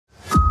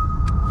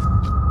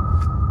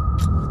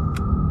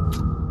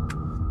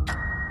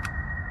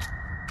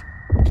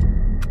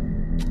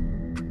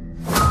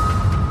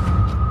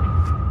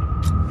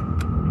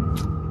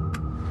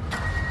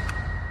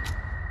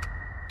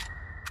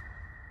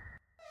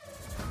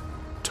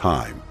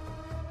Time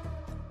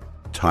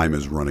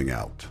is running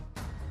out.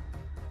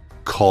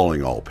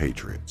 Calling all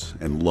patriots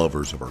and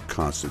lovers of our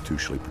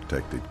constitutionally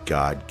protected,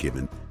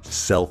 God-given,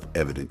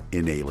 self-evident,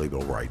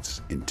 inalienable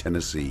rights in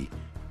Tennessee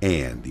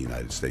and the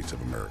United States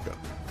of America.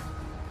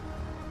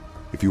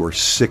 If you are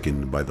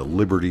sickened by the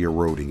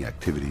liberty-eroding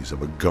activities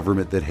of a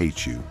government that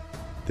hates you,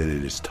 then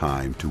it is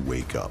time to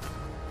wake up.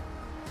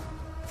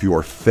 If you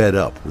are fed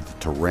up with the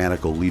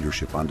tyrannical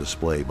leadership on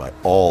display by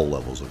all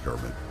levels of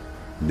government,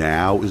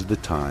 now is the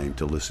time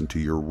to listen to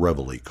your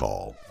reveille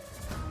call.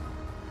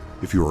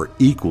 If you are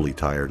equally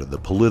tired of the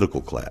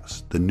political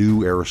class, the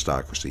new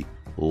aristocracy,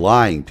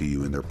 lying to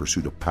you in their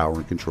pursuit of power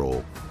and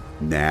control,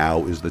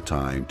 now is the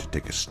time to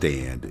take a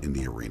stand in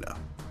the arena.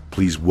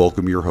 Please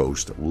welcome your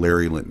host,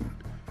 Larry Linton,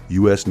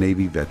 U.S.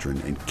 Navy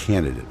veteran and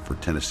candidate for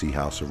Tennessee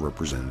House of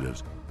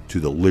Representatives, to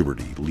the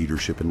Liberty,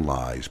 Leadership, and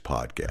Lies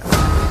podcast.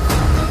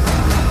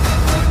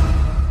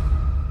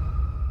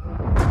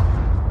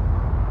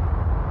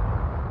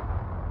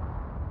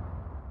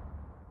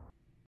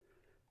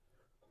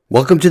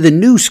 Welcome to the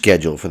new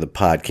schedule for the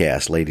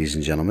podcast, ladies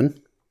and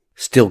gentlemen.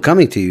 Still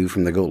coming to you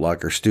from the Goat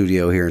Locker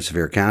studio here in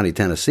Sevier County,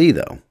 Tennessee,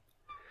 though.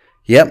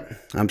 Yep,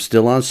 I'm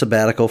still on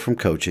sabbatical from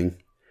coaching.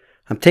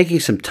 I'm taking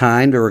some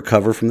time to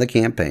recover from the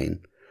campaign,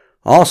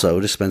 also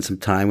to spend some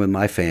time with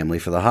my family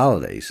for the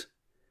holidays.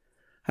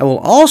 I will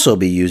also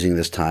be using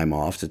this time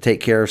off to take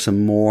care of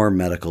some more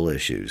medical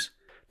issues.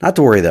 Not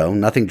to worry, though,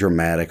 nothing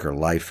dramatic or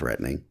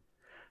life-threatening.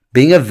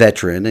 Being a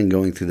veteran and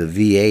going through the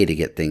VA to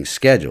get things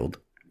scheduled,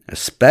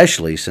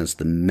 especially since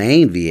the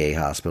main VA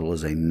hospital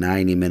is a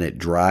 90-minute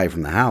drive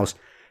from the house,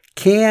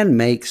 can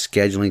make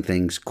scheduling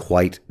things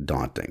quite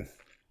daunting.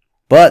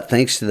 But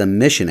thanks to the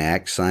Mission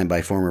Act signed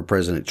by former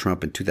President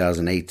Trump in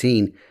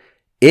 2018,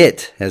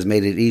 it has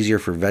made it easier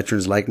for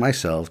veterans like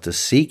myself to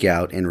seek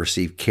out and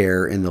receive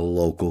care in the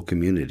local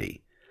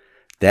community.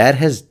 That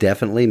has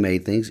definitely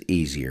made things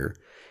easier,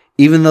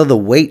 even though the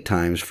wait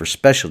times for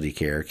specialty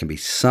care can be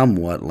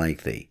somewhat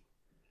lengthy.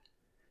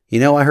 You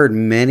know, I heard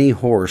many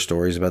horror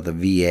stories about the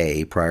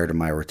VA prior to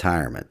my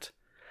retirement.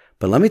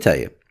 But let me tell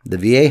you, the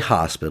VA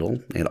hospital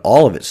and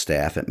all of its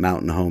staff at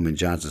Mountain Home in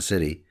Johnson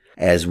City,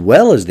 as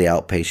well as the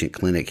outpatient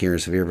clinic here in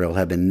Sevierville,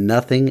 have been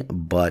nothing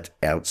but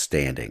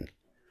outstanding.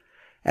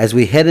 As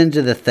we head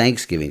into the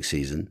Thanksgiving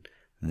season,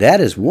 that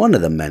is one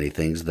of the many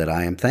things that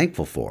I am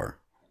thankful for.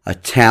 A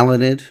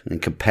talented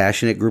and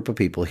compassionate group of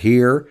people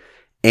here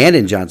and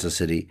in Johnson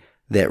City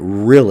that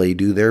really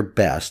do their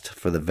best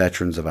for the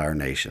veterans of our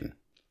nation.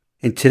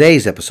 In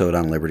today's episode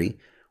on Liberty,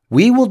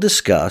 we will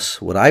discuss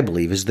what I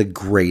believe is the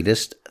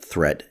greatest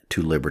threat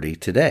to liberty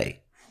today.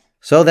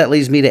 So that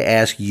leads me to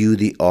ask you,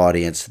 the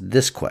audience,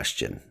 this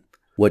question.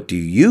 What do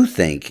you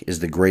think is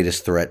the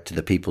greatest threat to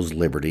the people's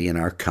liberty in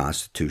our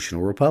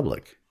constitutional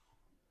republic?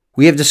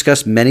 We have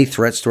discussed many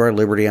threats to our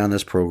liberty on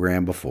this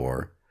program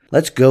before.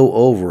 Let's go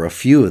over a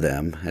few of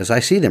them as I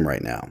see them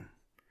right now.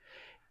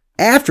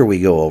 After we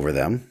go over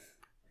them,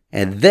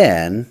 and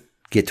then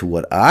get to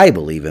what I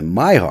believe in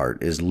my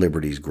heart is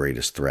liberty's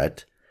greatest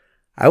threat,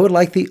 I would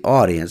like the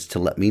audience to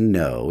let me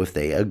know if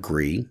they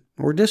agree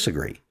or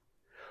disagree.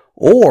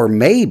 Or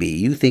maybe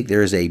you think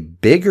there is a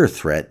bigger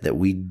threat that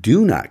we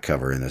do not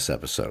cover in this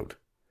episode.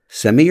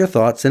 Send me your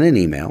thoughts in an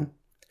email.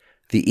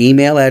 The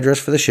email address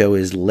for the show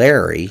is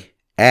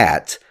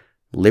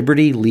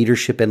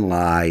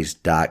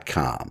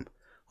larry@libertyleadershipandlies.com.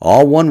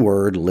 All one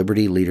word,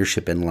 Liberty,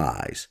 Leadership, and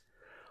Lies.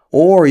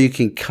 Or you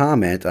can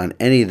comment on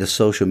any of the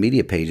social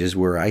media pages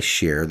where I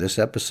share this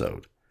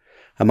episode.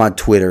 I'm on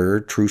Twitter,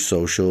 Truth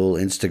Social,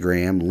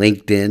 Instagram,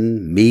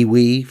 LinkedIn,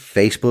 MeWe,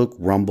 Facebook,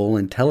 Rumble,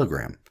 and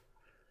Telegram.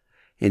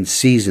 In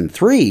Season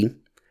 3,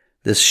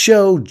 this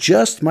show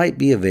just might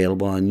be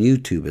available on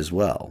YouTube as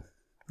well.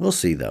 We'll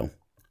see, though.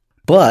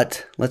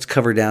 But let's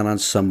cover down on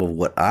some of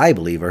what I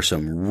believe are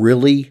some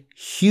really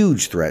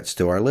huge threats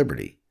to our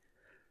liberty.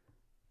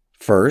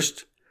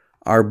 First,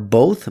 are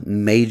both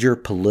major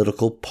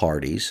political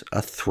parties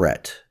a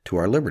threat to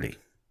our liberty?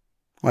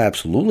 Well,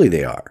 absolutely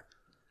they are.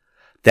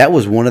 That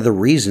was one of the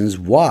reasons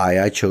why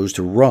I chose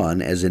to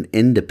run as an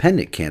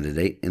independent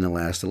candidate in the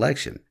last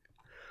election.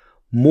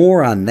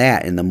 More on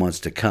that in the months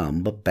to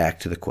come, but back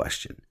to the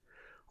question.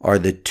 Are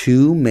the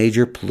two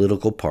major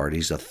political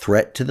parties a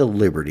threat to the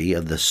liberty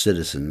of the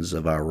citizens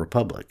of our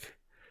republic?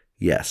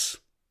 Yes.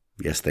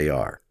 Yes, they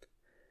are.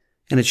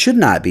 And it should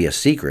not be a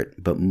secret,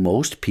 but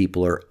most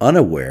people are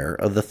unaware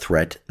of the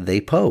threat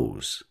they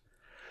pose.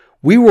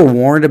 We were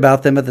warned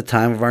about them at the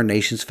time of our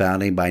nation's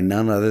founding by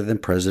none other than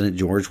President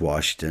George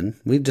Washington.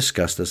 We've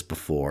discussed this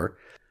before.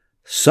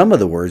 Some of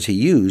the words he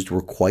used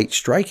were quite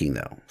striking,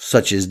 though,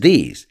 such as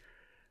these.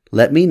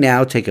 Let me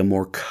now take a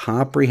more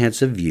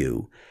comprehensive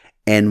view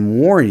and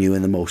warn you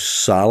in the most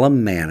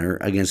solemn manner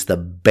against the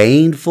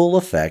baneful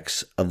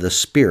effects of the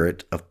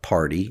spirit of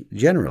party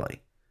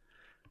generally.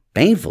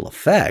 Baneful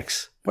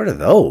effects? What are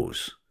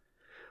those?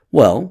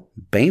 Well,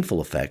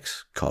 baneful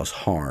effects cause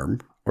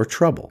harm or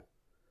trouble.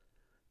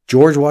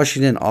 George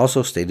Washington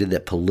also stated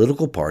that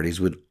political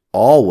parties would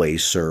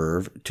always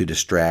serve to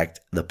distract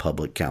the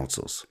public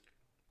councils.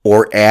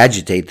 or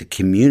agitate the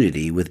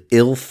community with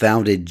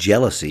ill-founded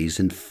jealousies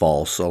and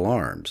false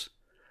alarms.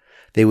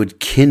 They would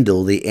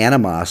kindle the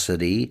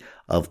animosity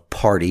of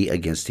party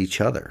against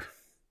each other.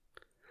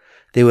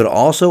 They would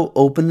also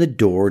open the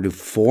door to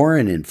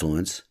foreign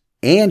influence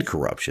and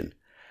corruption,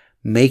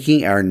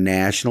 making our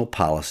national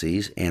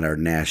policies and our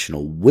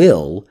national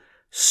will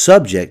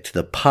subject to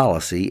the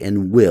policy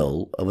and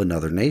will of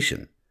another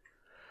nation.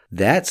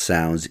 That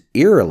sounds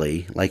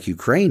eerily like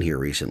Ukraine here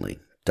recently,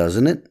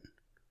 doesn't it?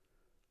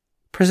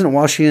 President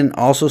Washington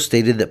also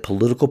stated that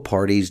political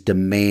parties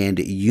demand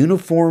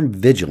uniform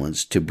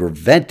vigilance to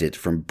prevent it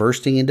from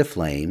bursting into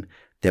flame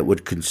that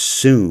would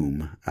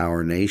consume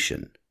our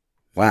nation.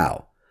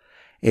 Wow.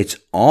 It's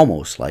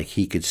almost like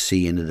he could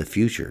see into the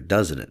future,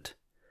 doesn't it?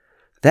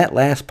 That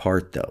last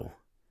part, though,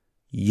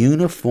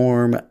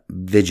 uniform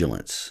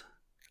vigilance.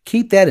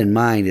 Keep that in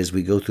mind as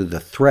we go through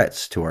the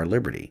threats to our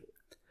liberty.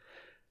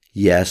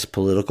 Yes,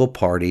 political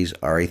parties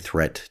are a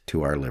threat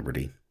to our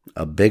liberty,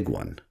 a big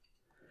one.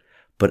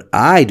 But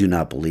I do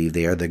not believe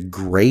they are the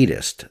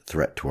greatest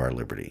threat to our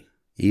liberty,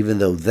 even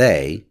though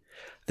they,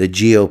 the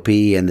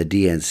GOP and the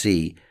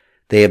DNC,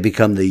 they have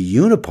become the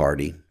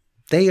uniparty.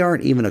 They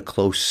aren't even a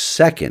close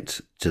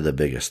second to the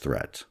biggest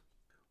threat.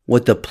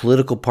 What the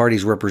political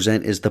parties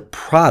represent is the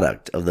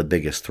product of the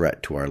biggest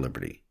threat to our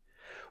liberty.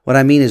 What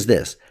I mean is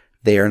this: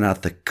 they are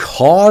not the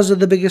cause of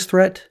the biggest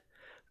threat,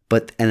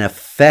 but an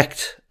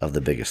effect of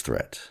the biggest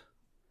threat.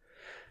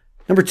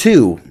 Number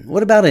two,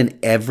 what about an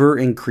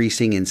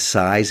ever-increasing in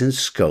size and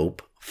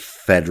scope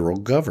federal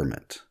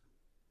government?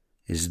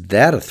 Is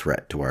that a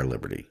threat to our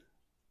liberty?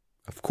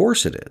 Of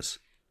course it is.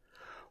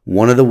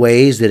 One of the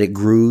ways that it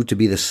grew to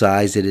be the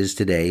size it is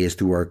today is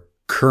through our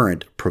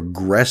current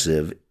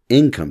progressive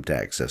income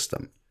tax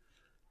system.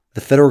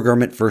 The federal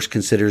government first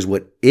considers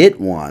what it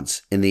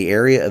wants in the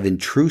area of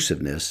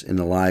intrusiveness in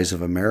the lives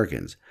of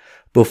Americans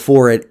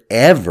before it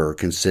ever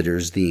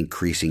considers the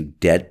increasing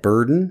debt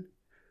burden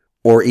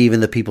or even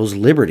the people's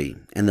liberty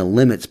and the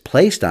limits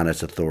placed on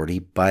its authority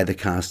by the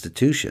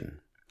Constitution.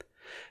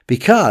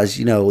 Because,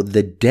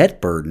 the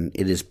debt burden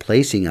it is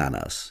placing on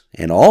us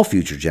and all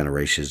future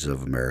generations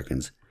of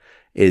Americans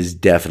is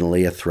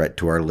definitely a threat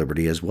to our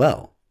liberty as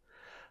well.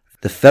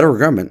 The federal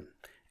government,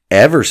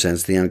 ever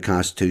since the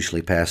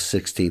unconstitutionally passed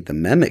 16th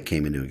Amendment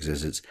came into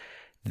existence,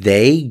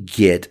 they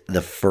get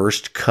the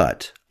first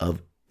cut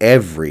of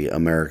every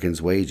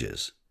American's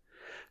wages.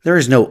 There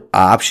is no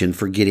option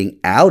for getting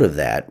out of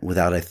that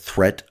without a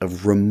threat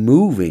of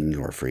removing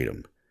your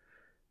freedom.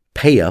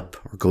 Pay up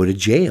or go to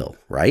jail,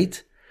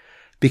 right?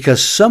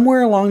 Because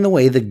somewhere along the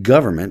way, the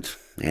government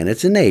and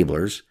its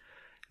enablers,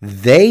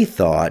 they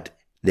thought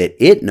that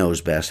it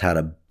knows best how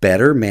to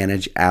better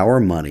manage our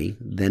money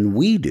than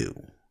we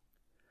do.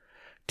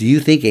 Do you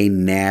think a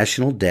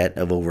national debt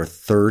of over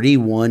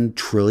 $31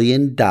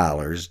 trillion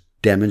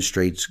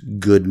demonstrates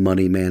good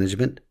money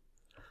management?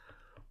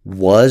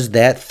 Was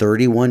that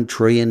 $31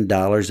 trillion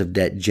of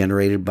debt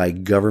generated by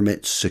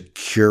government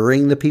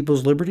securing the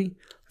people's liberty,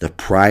 the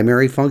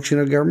primary function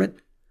of government?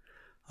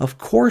 Of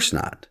course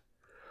not.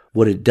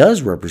 What it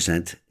does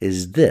represent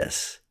is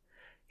this.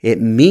 It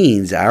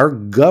means our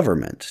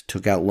government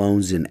took out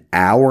loans in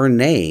our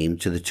name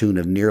to the tune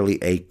of nearly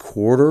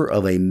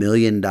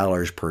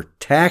 $250,000 per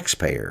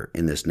taxpayer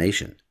in this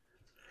nation.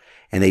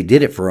 And they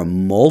did it for a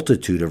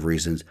multitude of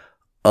reasons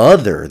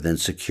other than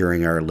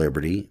securing our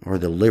liberty or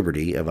the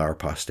liberty of our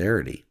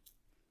posterity.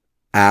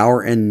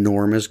 Our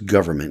enormous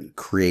government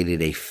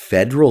created a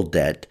federal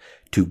debt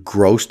to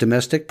gross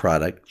domestic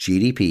product,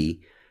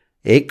 GDP.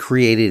 It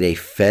created a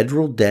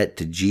federal debt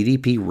to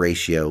GDP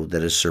ratio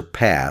that has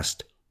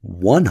surpassed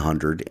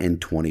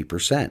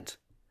 120%.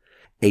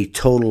 A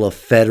total of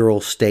federal,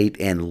 state,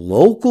 and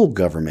local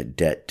government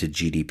debt to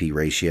GDP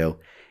ratio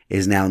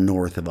is now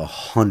north of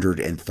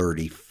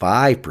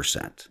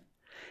 135%.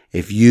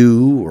 If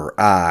you or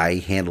I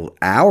handled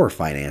our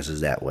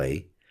finances that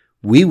way,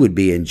 we would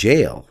be in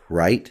jail,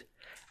 right?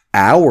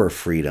 Our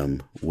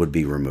freedom would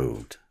be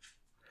removed.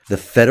 The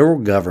federal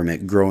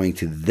government growing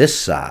to this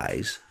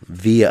size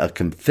via a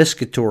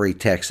confiscatory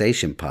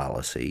taxation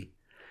policy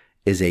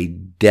is a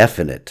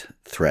definite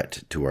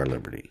threat to our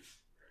liberty.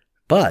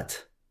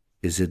 But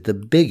is it the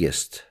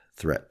biggest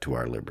threat to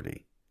our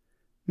liberty?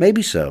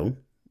 Maybe so,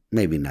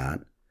 maybe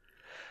not.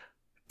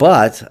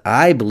 But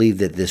I believe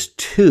that this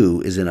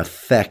too is an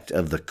effect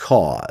of the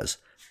cause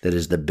that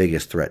is the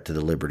biggest threat to the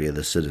liberty of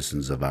the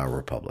citizens of our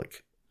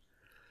republic.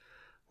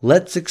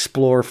 Let's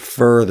explore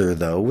further,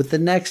 though, with the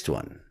next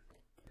one.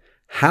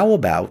 How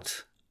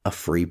about a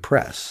free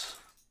press?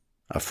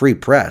 A free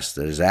press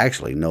that is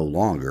actually no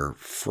longer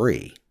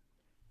free.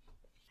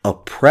 A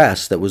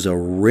press that was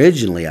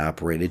originally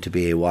operated to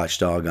be a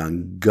watchdog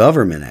on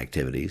government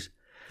activities,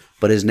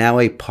 but is now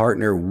a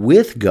partner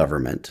with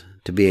government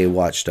to be a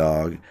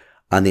watchdog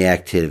on the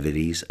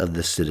activities of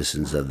the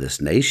citizens of this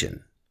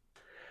nation.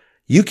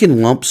 You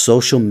can lump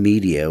social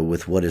media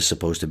with what is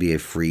supposed to be a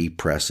free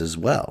press as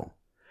well.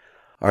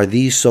 Are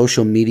these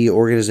social media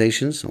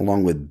organizations,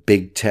 along with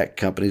big tech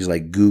companies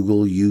like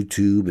Google,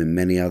 YouTube, and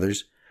many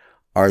others,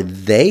 Are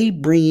they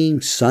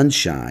bringing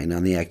sunshine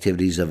on the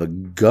activities of a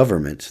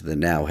government that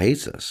now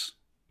hates us?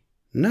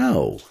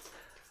 No.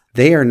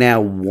 They are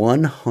now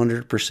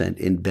 100%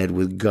 in bed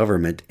with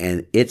government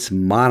and its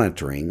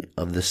monitoring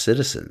of the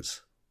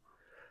citizens.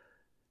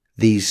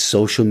 These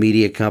social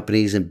media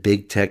companies and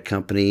big tech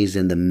companies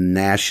and the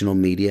national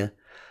media,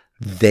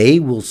 they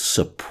will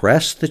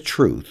suppress the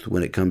truth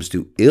when it comes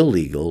to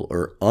illegal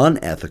or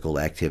unethical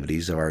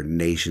activities of our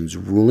nation's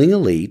ruling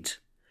elite,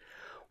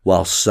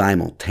 while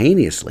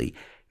simultaneously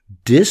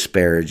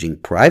disparaging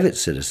private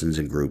citizens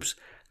and groups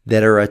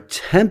that are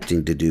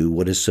attempting to do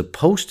what is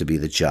supposed to be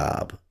the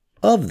job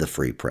of the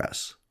free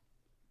press.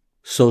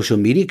 Social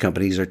media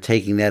companies are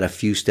taking that a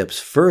few steps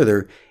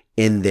further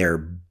in their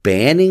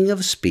banning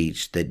of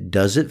speech that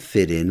doesn't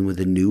fit in with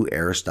the new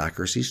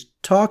aristocracy's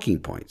talking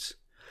points,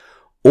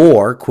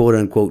 or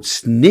quote-unquote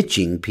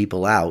snitching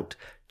people out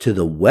to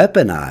the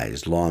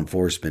weaponized law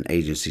enforcement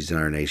agencies in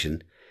our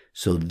nation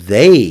so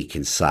they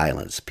can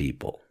silence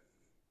people.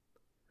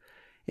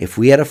 If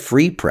we had a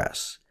free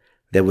press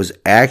that was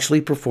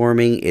actually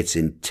performing its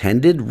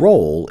intended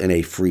role in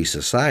a free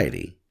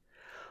society,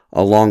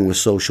 along with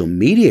social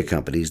media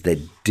companies that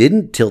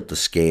didn't tilt the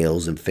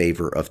scales in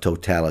favor of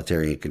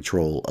totalitarian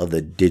control of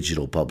the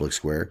digital public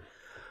square,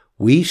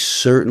 we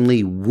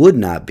certainly would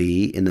not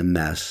be in the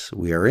mess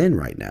we are in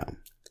right now.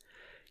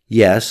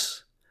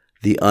 Yes,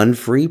 the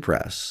unfree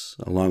press,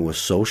 along with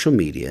social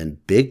media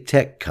and big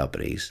tech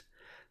companies,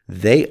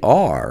 they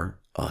are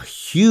a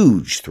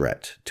huge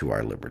threat to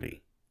our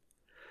liberty.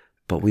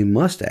 But we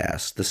must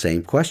ask the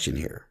same question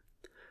here.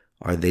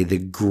 Are they the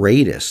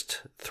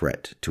greatest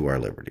threat to our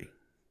liberty?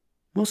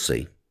 We'll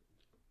see.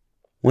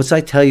 Once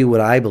I tell you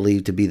what I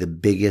believe to be the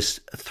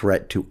biggest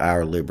threat to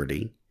our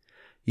liberty,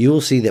 you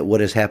will see that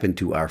what has happened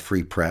to our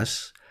free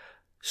press,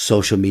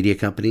 social media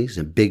companies,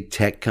 and big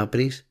tech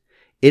companies,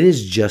 it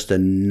is just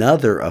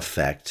another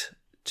effect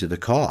to the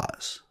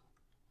cause.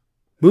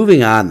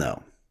 Moving on,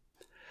 though,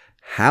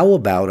 how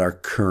about our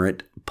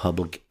current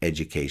public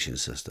education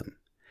system?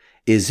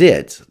 Is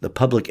it, the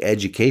public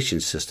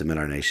education system in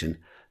our nation,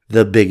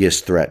 the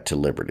biggest threat to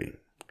liberty?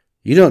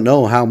 You don't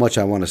know how much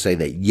I want to say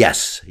that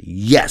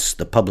yes,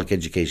 the public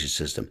education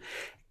system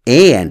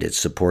and its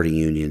supporting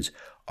unions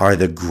are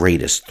the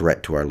greatest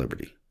threat to our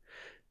liberty.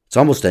 It's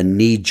almost a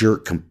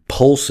knee-jerk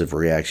compulsive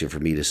reaction for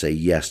me to say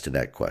yes to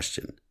that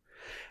question.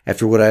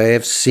 After what I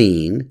have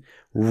seen,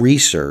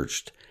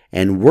 researched,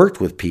 and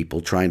worked with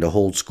people trying to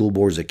hold school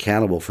boards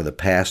accountable for the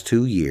past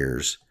 2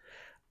 years,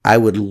 I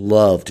would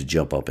love to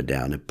jump up and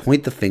down and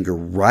point the finger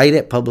right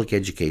at public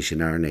education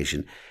in our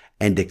nation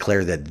and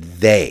declare that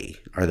they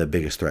are the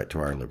biggest threat to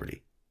our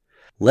liberty.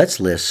 Let's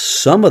list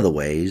some of the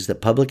ways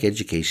that public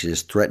education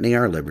is threatening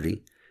our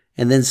liberty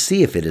and then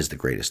see if it is the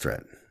greatest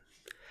threat.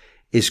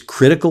 Is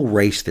critical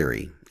race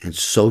theory and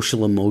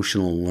social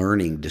emotional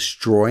learning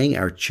destroying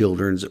our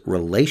children's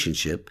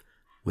relationship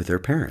with their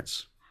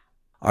parents?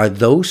 Are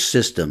those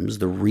systems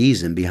the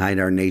reason behind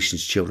our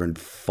nation's children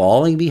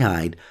falling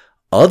behind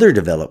other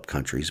developed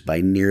countries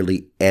by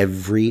nearly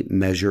every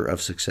measure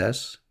of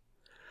success?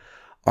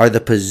 Are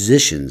the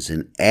positions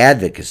and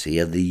advocacy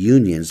of the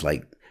unions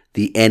like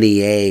the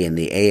NEA and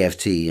the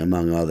AFT,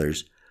 among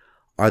others,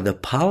 are the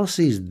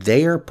policies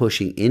they are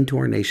pushing into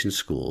our nation's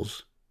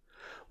schools,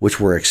 which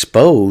were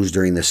exposed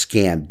during the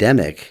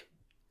scamdemic,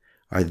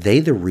 are they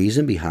the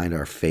reason behind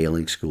our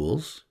failing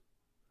schools?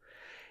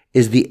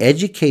 Is the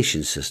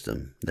education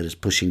system that is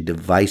pushing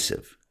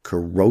divisive,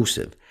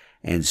 corrosive,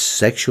 and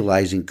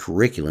sexualizing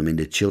curriculum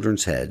into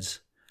children's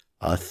heads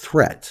a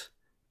threat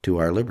to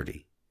our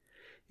liberty?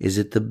 Is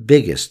it the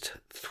biggest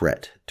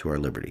threat to our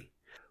liberty?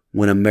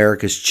 When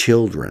America's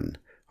children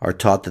are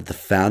taught that the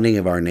founding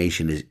of our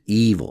nation is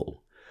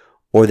evil,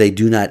 or they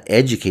do not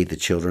educate the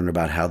children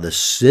about how the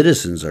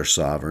citizens are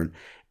sovereign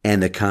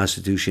and the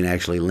Constitution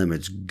actually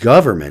limits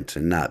government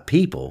and not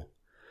people,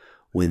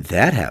 when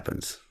that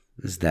happens,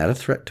 is that a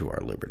threat to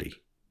our liberty?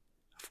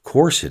 Of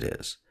course it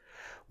is.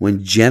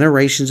 When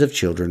generations of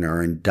children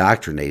are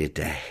indoctrinated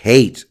to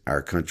hate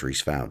our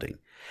country's founding,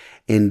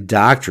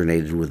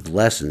 indoctrinated with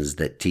lessons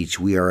that teach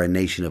we are a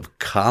nation of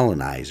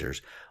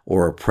colonizers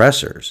or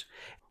oppressors,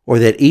 or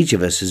that each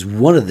of us is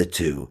one of the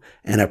two,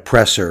 an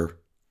oppressor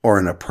or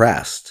an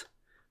oppressed,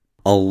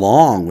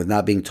 along with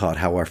not being taught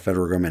how our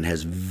federal government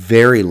has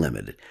very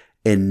limited,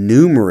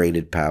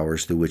 enumerated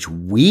powers through which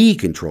we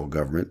control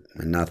government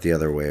and not the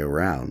other way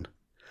around.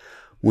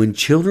 When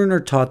children are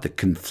taught the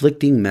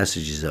conflicting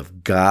messages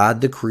of God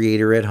the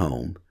Creator at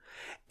home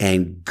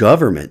and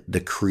government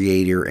the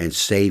Creator and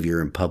Savior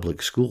in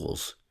public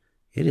schools,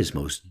 it is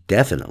most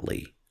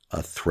definitely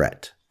a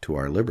threat to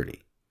our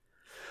liberty.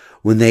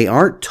 When they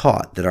aren't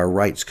taught that our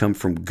rights come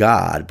from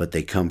God, but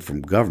they come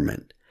from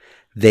government,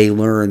 they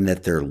learn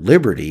that their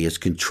liberty is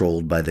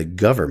controlled by the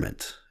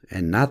government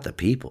and not the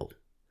people.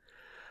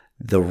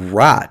 The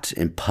rot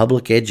in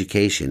public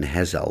education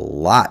has a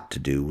lot to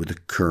do with the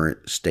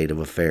current state of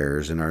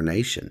affairs in our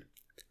nation.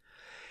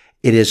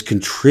 It has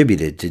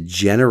contributed to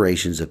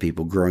generations of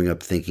people growing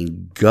up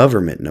thinking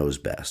government knows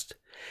best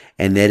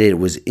and that it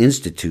was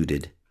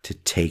instituted to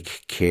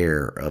take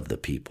care of the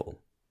people.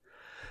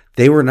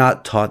 They were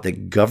not taught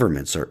that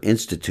governments are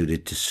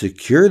instituted to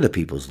secure the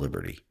people's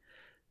liberty,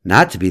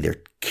 not to be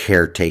their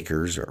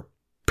caretakers or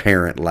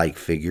parent-like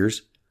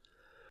figures.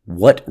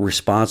 What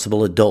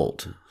responsible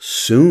adult,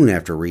 soon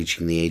after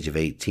reaching the age of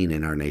 18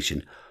 in our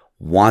nation,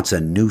 wants a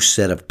new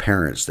set of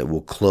parents that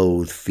will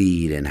clothe,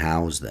 feed, and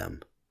house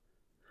them?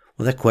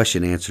 Well, that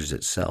question answers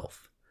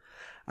itself.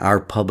 Our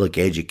public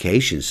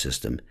education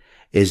system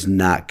is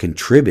not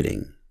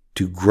contributing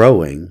to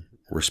growing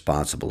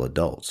responsible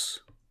adults.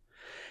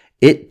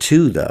 It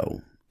too,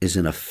 though, is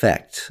an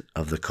effect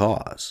of the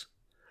cause.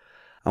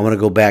 I want to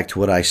go back to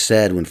what I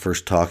said when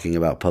first talking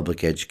about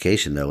public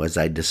education, though, as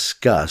I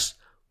discussed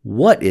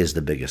what is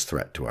the biggest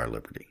threat to our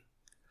liberty.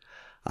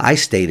 I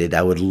stated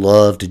I would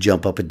love to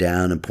jump up and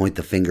down and point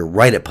the finger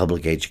right at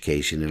public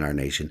education in our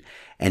nation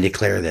and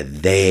declare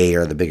that they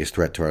are the biggest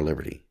threat to our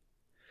liberty.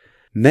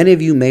 Many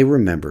of you may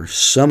remember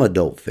some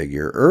adult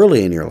figure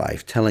early in your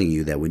life telling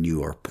you that when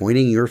you are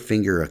pointing your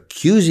finger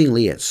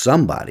accusingly at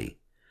somebody,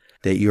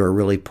 that you are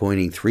really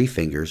pointing three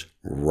fingers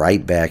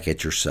right back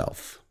at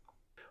yourself.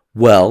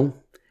 Well,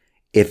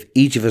 if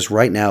each of us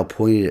right now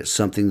pointed at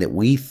something that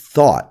we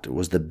thought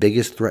was the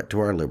biggest threat to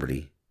our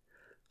liberty,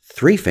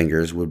 three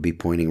fingers would be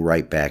pointing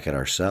right back at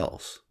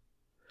ourselves.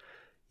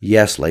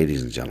 Yes,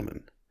 ladies and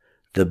gentlemen,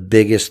 the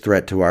biggest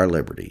threat to our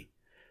liberty,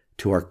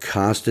 to our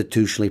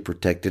constitutionally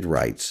protected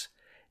rights,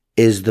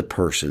 is the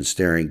person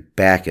staring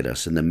back at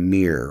us in the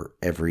mirror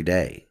every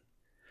day.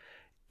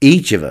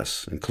 Each of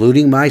us,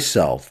 including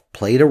myself,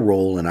 played a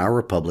role in our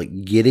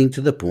republic getting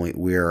to the point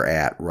we are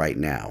at right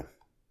now.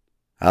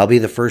 I'll be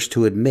the first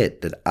to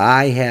admit that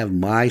I have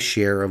my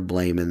share of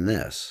blame in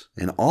this,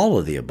 and all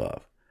of the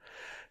above,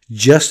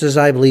 just as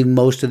I believe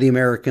most of the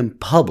American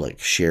public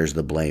shares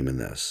the blame in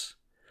this.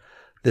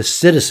 The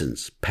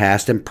citizens,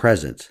 past and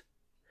present,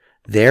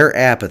 their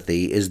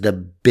apathy is the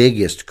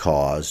biggest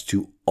cause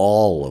to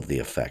all of the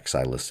effects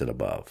I listed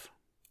above,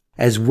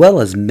 as well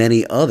as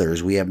many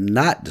others we have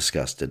not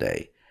discussed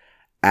today.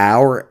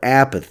 Our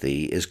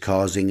apathy is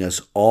causing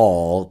us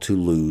all to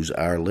lose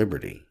our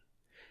liberty,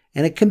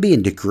 and it can be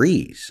in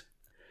degrees.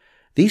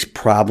 These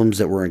problems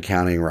that we're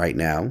encountering right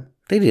now,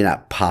 they did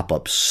not pop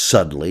up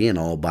suddenly and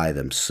all by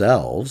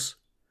themselves.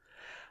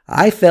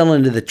 I fell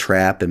into the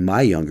trap in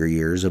my younger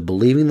years of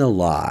believing the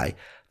lie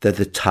that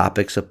the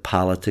topics of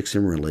politics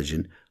and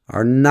religion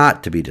are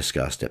not to be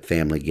discussed at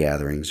family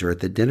gatherings or at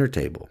the dinner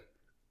table.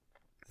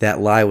 That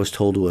lie was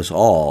told to us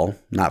all,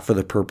 not for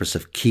the purpose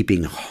of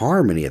keeping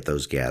harmony at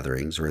those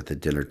gatherings or at the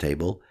dinner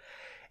table.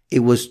 It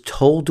was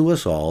told to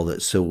us all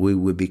that so we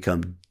would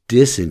become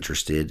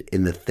disinterested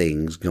in the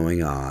things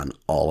going on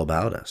all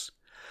about us,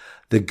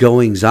 the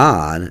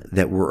goings-on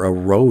that were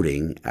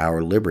eroding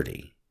our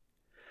liberty.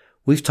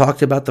 We've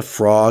talked about the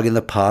frog in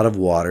the pot of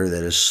water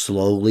that is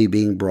slowly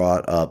being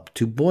brought up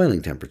to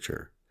boiling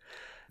temperature.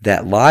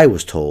 That lie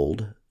was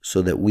told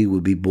so that we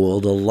would be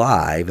boiled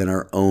alive in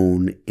our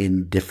own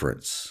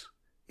indifference,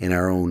 in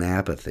our own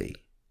apathy.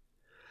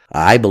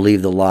 I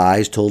believe the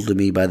lies told to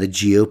me by the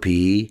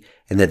GOP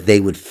and that they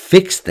would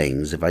fix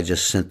things if I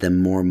just sent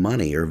them more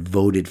money or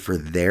voted for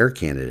their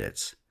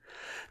candidates.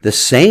 The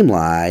same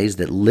lies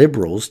that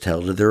liberals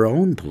tell to their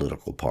own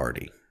political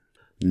party.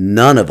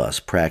 None of us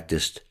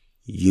practiced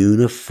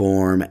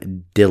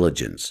uniform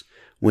diligence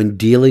when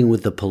dealing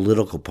with the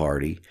political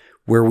party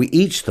where we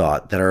each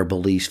thought that our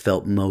beliefs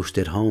felt most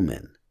at home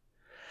in.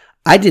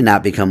 I did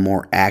not become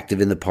more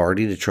active in the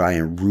party to try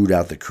and root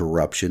out the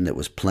corruption that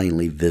was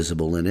plainly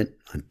visible in it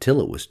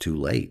until it was too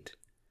late.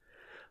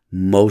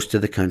 Most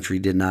of the country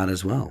did not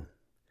as well.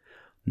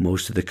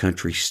 Most of the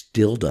country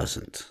still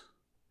doesn't.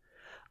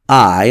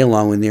 I,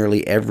 along with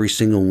nearly every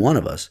single one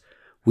of us,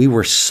 we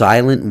were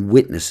silent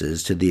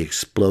witnesses to the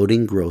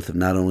exploding growth of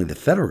not only the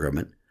federal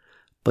government,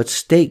 but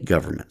state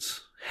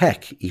governments,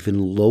 heck,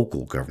 even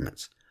local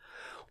governments.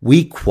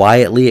 We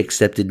quietly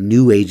accepted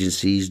new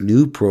agencies,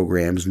 new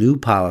programs, new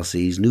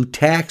policies, new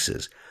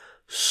taxes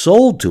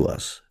sold to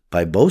us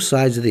by both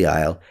sides of the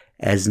aisle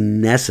as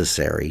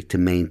necessary to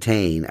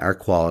maintain our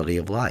quality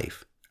of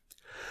life.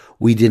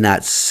 We did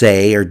not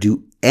say or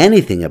do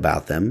anything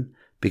about them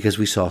because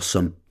we saw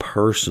some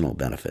personal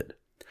benefit.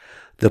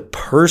 The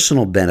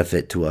personal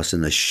benefit to us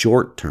in the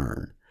short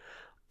term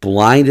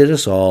blinded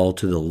us all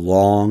to the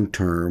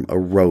long-term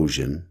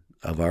erosion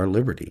of our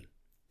liberty.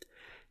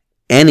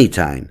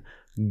 Anytime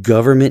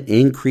government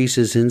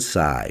increases in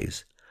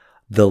size,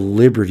 the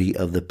liberty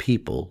of the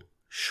people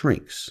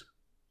shrinks,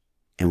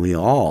 and we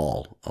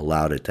all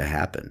allowed it to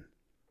happen.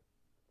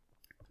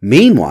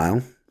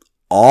 Meanwhile,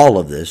 all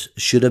of this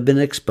should have been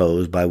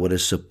exposed by what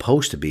is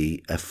supposed to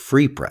be a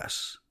free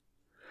press.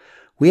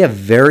 We have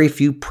very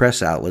few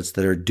press outlets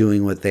that are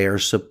doing what they are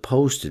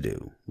supposed to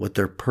do, what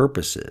their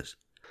purpose is.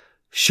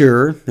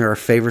 Sure, there are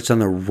favorites on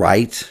the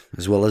right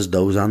as well as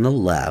those on the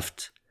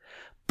left,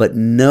 but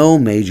no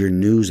major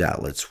news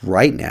outlets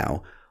right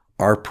now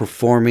are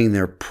performing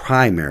their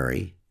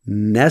primary,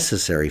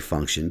 necessary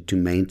function to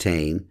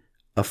maintain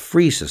a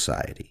free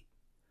society.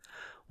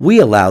 We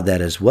allowed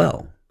that as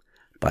well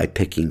by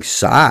picking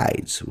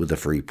sides with the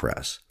free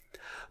press.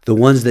 the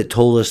ones that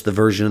told us the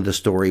version of the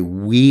story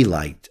we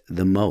liked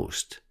the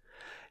most,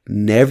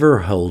 never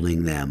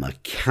holding them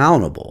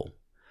accountable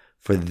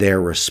for their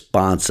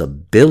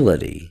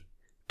responsibility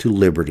to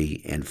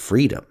liberty and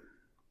freedom.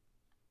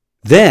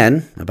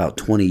 Then, about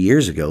 20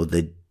 years ago,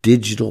 the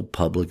digital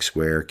public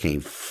square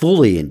came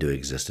fully into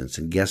existence,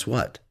 and guess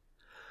what?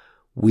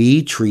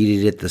 We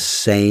treated it the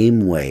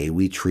same way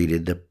we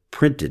treated the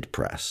printed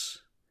press.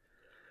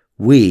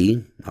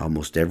 We,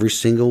 almost every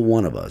single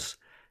one of us,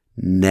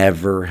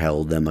 never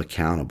held them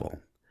accountable.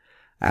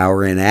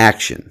 Our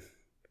inaction,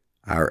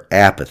 our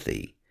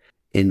apathy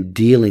in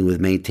dealing with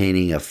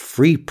maintaining a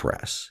free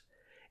press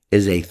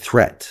is a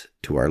threat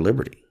to our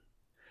liberty.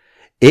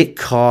 It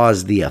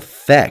caused the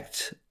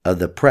effect of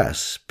the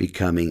press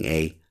becoming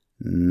a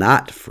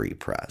not free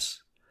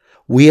press.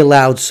 We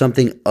allowed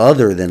something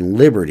other than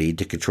liberty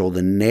to control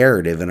the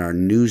narrative in our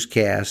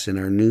newscasts and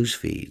our news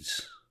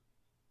feeds.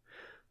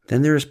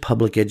 Then there is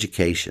public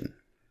education.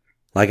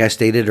 Like I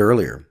stated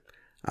earlier,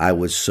 I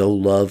would so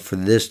love for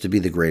this to be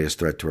the greatest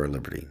threat to our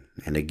liberty.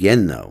 And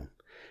again, though,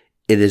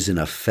 it is an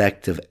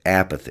effect of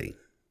apathy,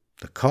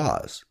 the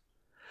cause.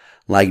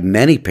 Like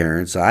many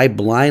parents, I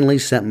blindly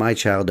sent my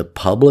child to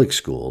public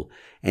school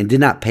and did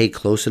not pay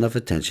close enough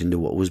attention to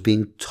what was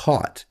being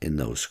taught in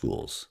those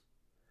schools.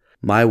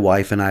 My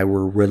wife and I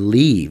were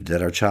relieved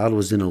that our child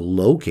was in a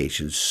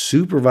location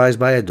supervised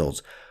by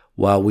adults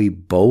while we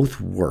both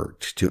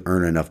worked to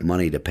earn enough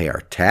money to pay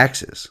our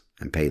taxes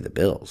and pay the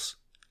bills.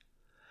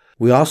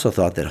 We also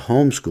thought that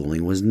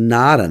homeschooling was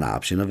not an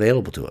option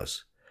available to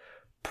us.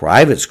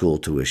 Private school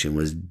tuition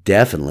was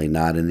definitely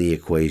not in the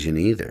equation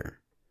either.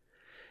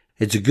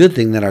 It's a good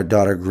thing that our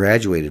daughter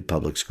graduated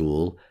public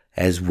school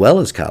as well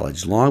as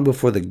college long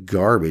before the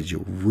garbage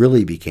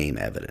really became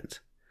evident.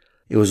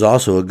 It was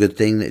also a good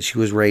thing that she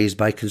was raised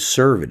by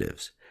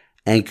conservatives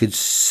and could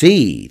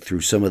see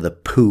through some of the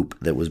poop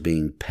that was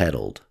being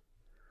peddled.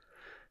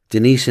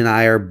 Denise and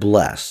I are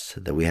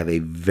blessed that we have a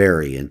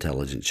very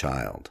intelligent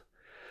child.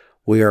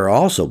 We are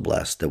also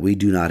blessed that we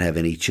do not have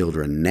any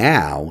children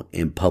now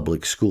in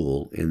public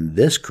school in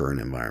this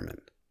current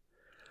environment.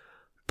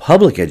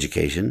 Public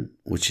education,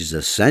 which is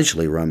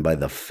essentially run by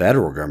the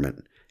federal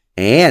government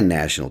and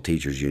national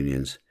teachers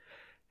unions,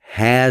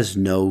 has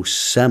no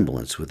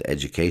semblance with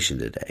education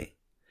today.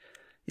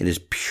 It is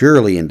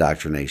purely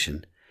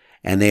indoctrination,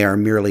 and they are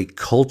merely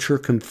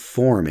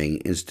culture-conforming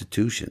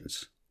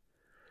institutions.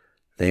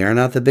 They are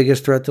not the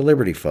biggest threat to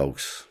liberty,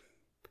 folks.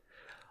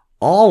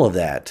 All of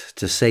that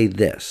to say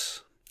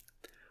this: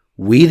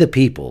 we the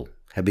people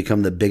have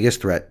become the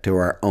biggest threat to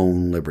our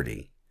own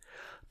liberty.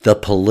 The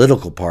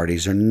political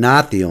parties are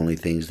not the only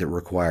things that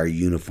require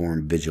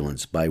uniform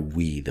vigilance by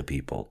we the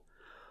people.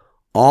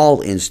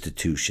 All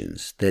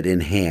institutions that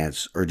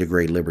enhance or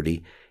degrade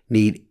liberty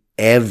need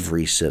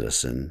every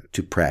citizen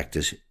to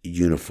practice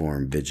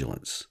uniform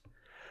vigilance.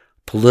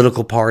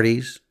 Political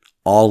parties,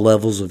 all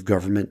levels of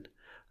government,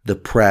 the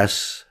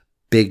press,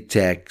 big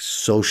tech,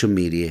 social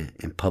media,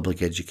 and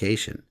public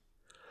education.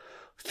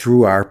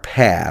 Through our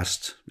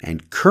past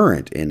and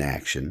current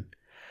inaction,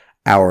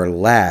 our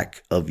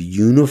lack of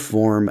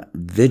uniform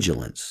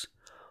vigilance,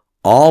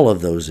 all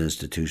of those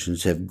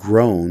institutions have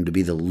grown to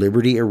be the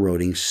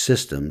liberty-eroding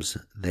systems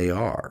they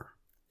are.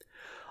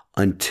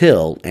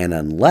 Until and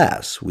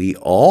unless we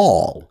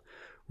all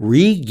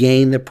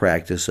regain the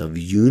practice of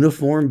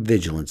uniform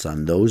vigilance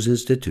on those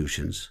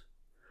institutions,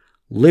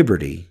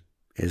 liberty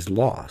is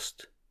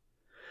lost.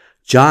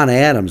 John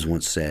Adams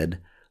once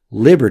said,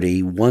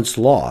 "Liberty once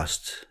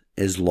lost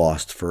is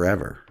lost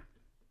forever."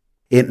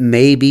 It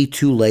may be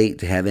too late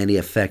to have any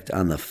effect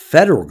on the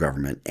federal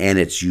government and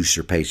its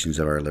usurpations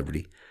of our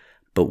liberty,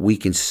 but we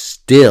can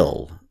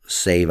still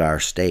save our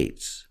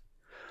states.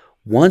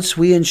 Once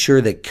we ensure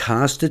that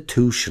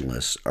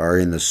constitutionalists are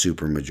in the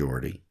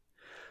supermajority,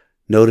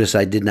 notice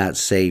I did not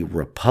say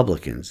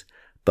Republicans,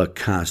 but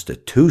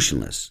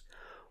constitutionalists,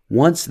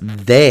 once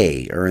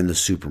they are in the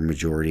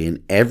supermajority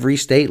in every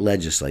state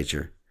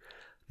legislature,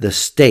 the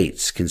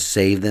states can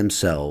save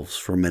themselves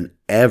from an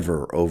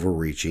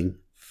ever-overreaching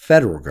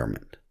federal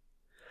government.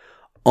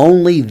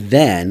 Only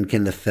then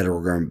can the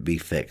federal government be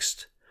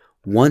fixed,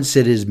 once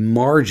it is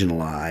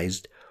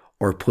marginalized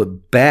or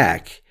put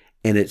back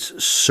in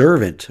its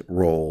servant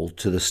role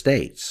to the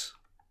states.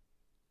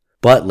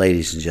 But,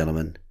 ladies and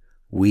gentlemen,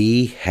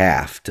 we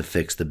have to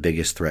fix the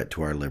biggest threat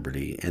to our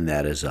liberty, and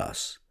that is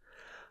us.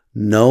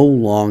 No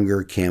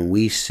longer can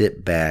we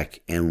sit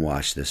back and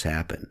watch this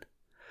happen.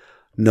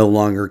 No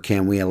longer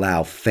can we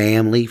allow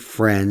family,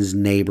 friends,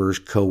 neighbors,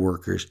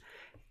 coworkers,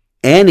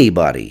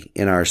 anybody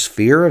in our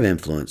sphere of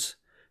influence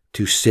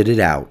to sit it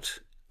out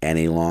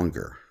any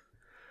longer.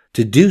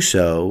 To do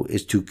so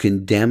is to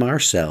condemn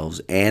ourselves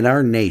and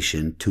our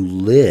nation to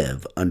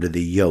live under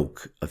the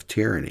yoke of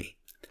tyranny.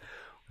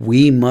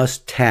 We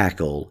must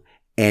tackle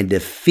and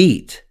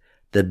defeat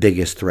the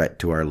biggest threat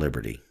to our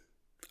liberty,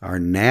 our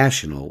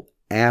national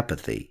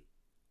apathy.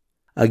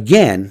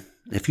 Again,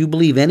 if you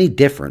believe any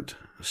different,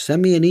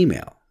 send me an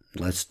email.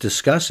 Let's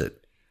discuss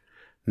it.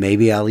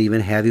 Maybe I'll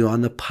even have you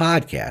on the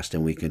podcast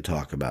and we can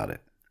talk about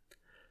it.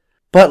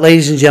 But,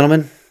 ladies and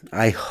gentlemen,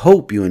 I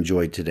hope you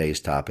enjoyed today's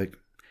topic.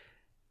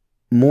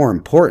 More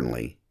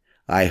importantly,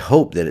 I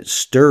hope that it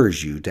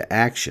stirs you to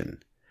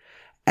action.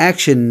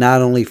 Action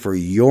not only for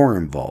your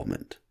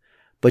involvement,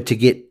 but to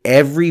get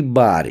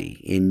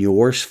everybody in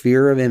your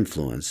sphere of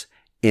influence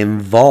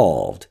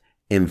involved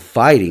in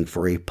fighting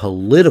for a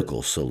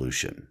political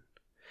solution,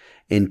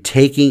 in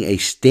taking a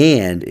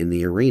stand in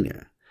the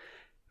arena.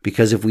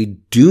 Because if we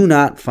do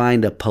not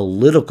find a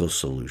political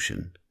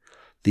solution,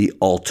 the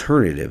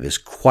alternative is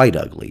quite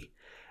ugly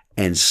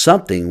and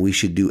something we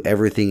should do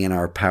everything in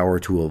our power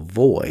to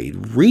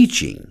avoid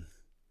reaching.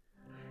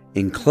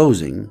 In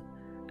closing,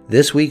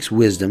 this week's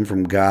wisdom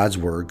from God's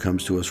Word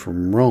comes to us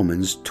from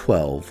Romans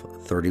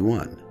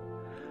 12:31.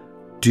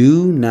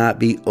 Do not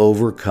be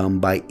overcome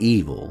by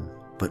evil,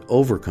 but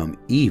overcome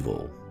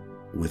evil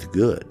with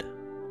good.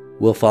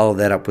 We'll follow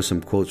that up with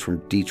some quotes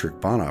from Dietrich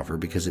Bonhoeffer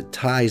because it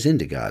ties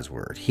into God's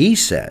Word. He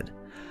said,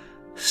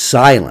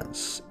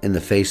 "Silence in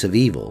the face of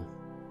evil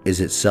is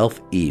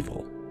itself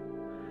evil.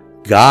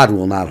 God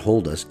will not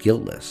hold us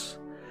guiltless.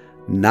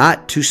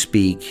 Not to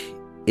speak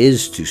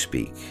is to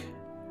speak.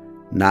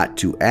 Not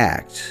to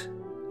act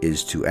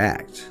is to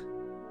act."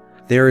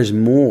 There is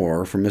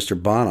more from Mr.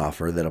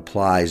 Bonhoeffer that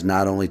applies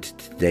not only to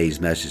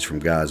today's message from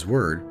God's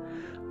Word,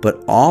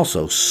 but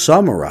also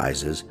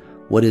summarizes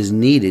what is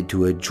needed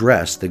to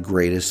address the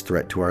greatest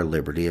threat to our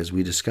liberty as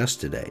we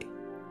discussed today.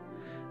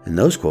 And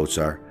those quotes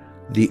are,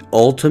 "The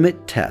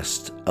ultimate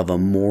test of a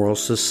moral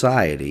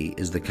society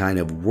is the kind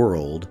of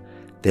world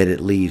that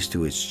it leaves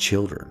to its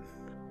children."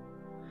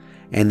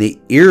 And the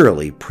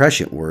eerily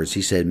prescient words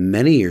he said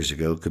many years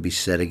ago could be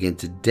said again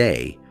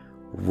today,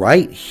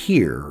 right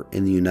here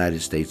in the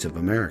United States of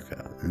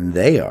America. And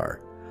they are,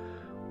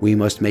 "We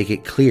must make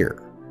it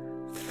clear,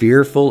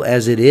 fearful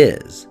as it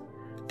is,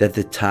 that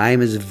the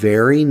time is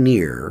very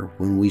near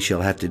when we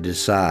shall have to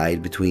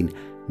decide between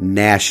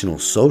National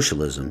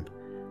Socialism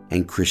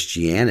and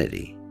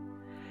Christianity.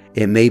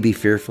 It may be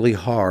fearfully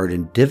hard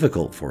and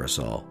difficult for us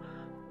all,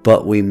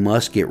 but we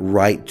must get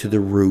right to the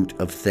root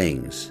of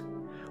things,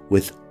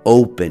 with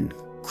open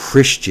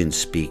Christian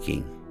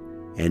speaking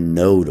and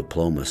no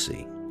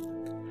diplomacy.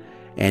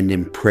 And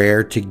in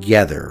prayer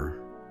together,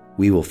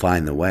 we will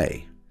find the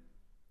way."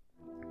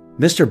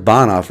 Mr.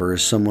 Bonhoeffer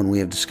is someone we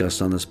have discussed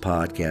on this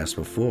podcast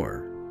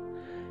before.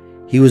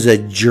 He was a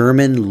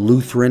German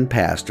Lutheran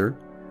pastor,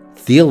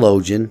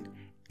 theologian,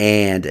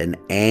 and an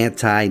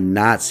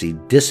anti-Nazi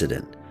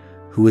dissident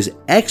who was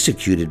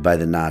executed by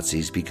the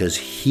Nazis because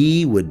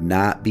he would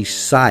not be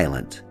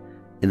silent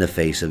in the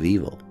face of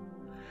evil.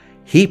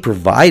 He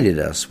provided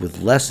us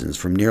with lessons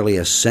from nearly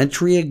a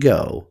century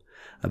ago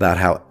about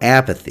how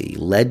apathy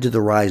led to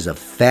the rise of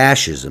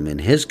fascism in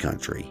his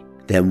country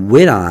that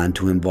went on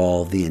to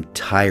involve the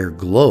entire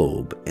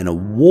globe in a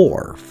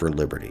war for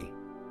liberty.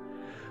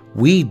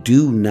 We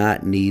do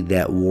not need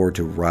that war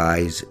to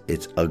rise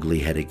its ugly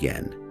head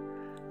again,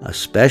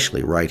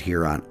 especially right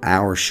here on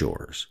our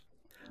shores,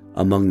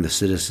 among the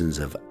citizens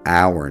of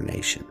our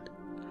nation.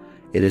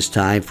 It is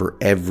time for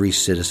every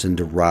citizen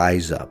to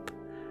rise up,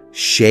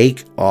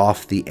 shake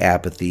off the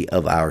apathy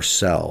of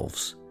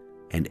ourselves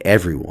and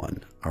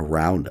everyone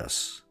around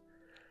us.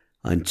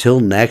 Until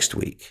next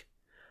week,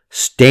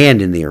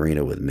 stand in the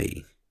arena with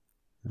me.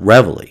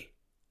 Reveille,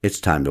 it's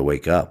time to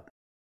wake up.